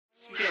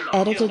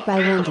Edited by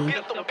Wendy.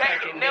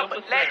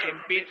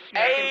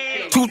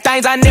 Two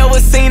things I never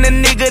seen, a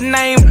nigga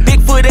named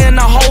Bigfoot and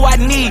a hoe I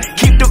need.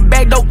 Keep the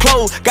back door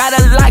closed,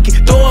 gotta lock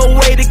it, throw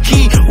away the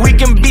key. We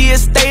can be a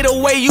state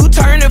away, you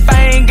turn if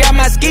I ain't got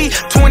my ski.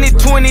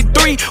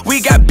 2023,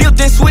 we got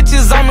built-in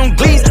switches on them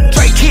glees.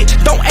 Drake hit,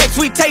 don't ask,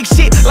 we take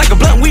shit like a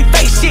blunt, we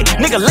face shit.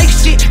 Nigga lake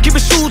shit, keep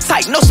it shoe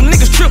tight, know some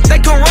niggas trip, they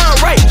can run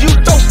right. You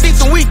throw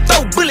sticks and we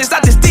throw bullets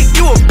out the stick,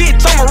 you a bitch,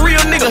 I'm a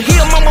real nigga.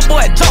 Here, mama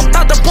boy, jumped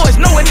out the porch,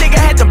 know a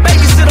nigga had to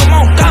babysit him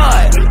on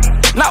God.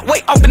 Not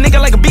wait off a nigga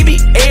like a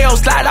BBL.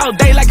 Slide all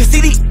day like a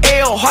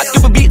CDL. Heart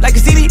skip a beat like a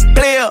CD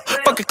player.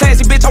 Fuck a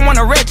classy bitch, I want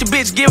a ratchet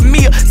bitch. Give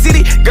me a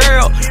city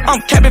girl. I'm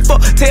capping for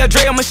tell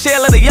Dre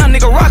Michelle of the young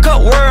nigga rock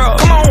up world.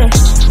 Come on,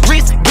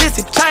 wrist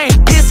glisten, chain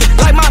pissing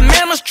like my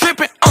manners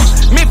tripping.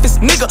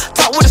 Memphis nigga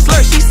talk with a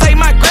slur. She say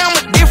my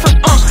grammar different.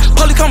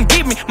 Police come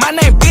get me, my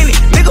name Benny.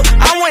 Nigga,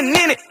 I wasn't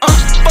in it.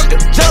 Fuck the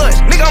judge,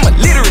 nigga, I'm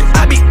illiterate.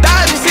 I be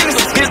dodging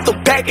sentences. Pistol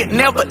packing,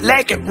 never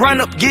lacking. Run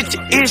up, get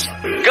your issue.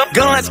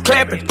 Guns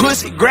clapping,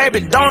 pussy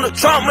grabbing, Donald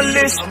Trump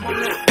Melissa.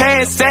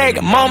 Pants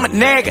sagging, mama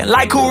nagging,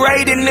 like who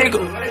raided nigga.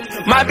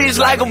 My bitch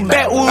like a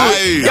backwood,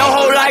 hey, yo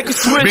hoe like a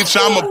switch. Bitch,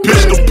 I'm a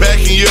pistol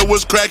packing, yeah,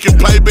 what's cracking?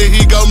 Play, but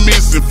he go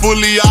missing.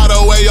 Fully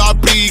auto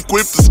ARP,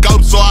 equipped the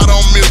scope so I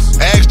don't miss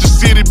it. Ask the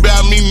city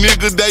about me,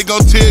 nigga, they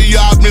gon' tell you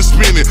I've been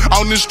spinning.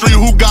 On the street,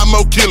 who got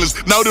more killers?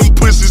 Know them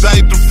pussies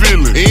ain't the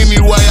feeling.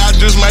 Anyway, I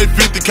just made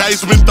 50K,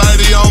 spent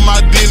 30 on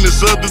my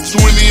dentist. Other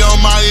 20 on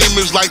my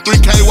image, like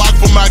 3K walk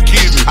for my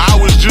kidney. I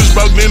was just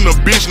broke in a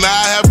bitch, now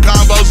I have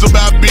combos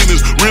about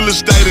business. Real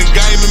estate and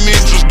gaming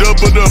interest,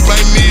 doubled up,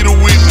 ain't need a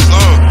witness.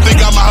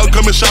 Think I'm a hoe,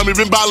 come and show me.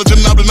 Been ballin' to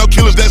no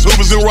killers, that's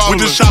Hoovers and Rollers.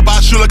 With this chop,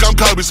 I shoot like I'm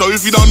Kobe, so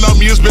if you don't know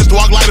me, it's best to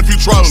walk light if you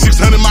troll.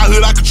 600 in my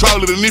hood, I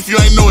control it, and if you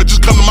ain't know it,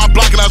 just come to my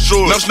block and I'll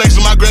show it. No snakes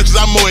in my grass, cause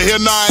I'm more.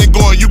 Hell nah, I ain't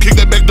going. You kick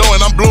that back door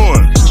and I'm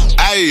blowing.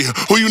 Ayy,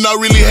 who you know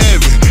really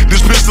have it?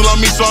 This pistol on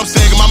me, so I'm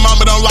saying my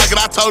mama don't like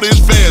it, I told her it's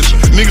fashion.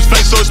 Niggas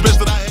face so it's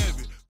best that I have it.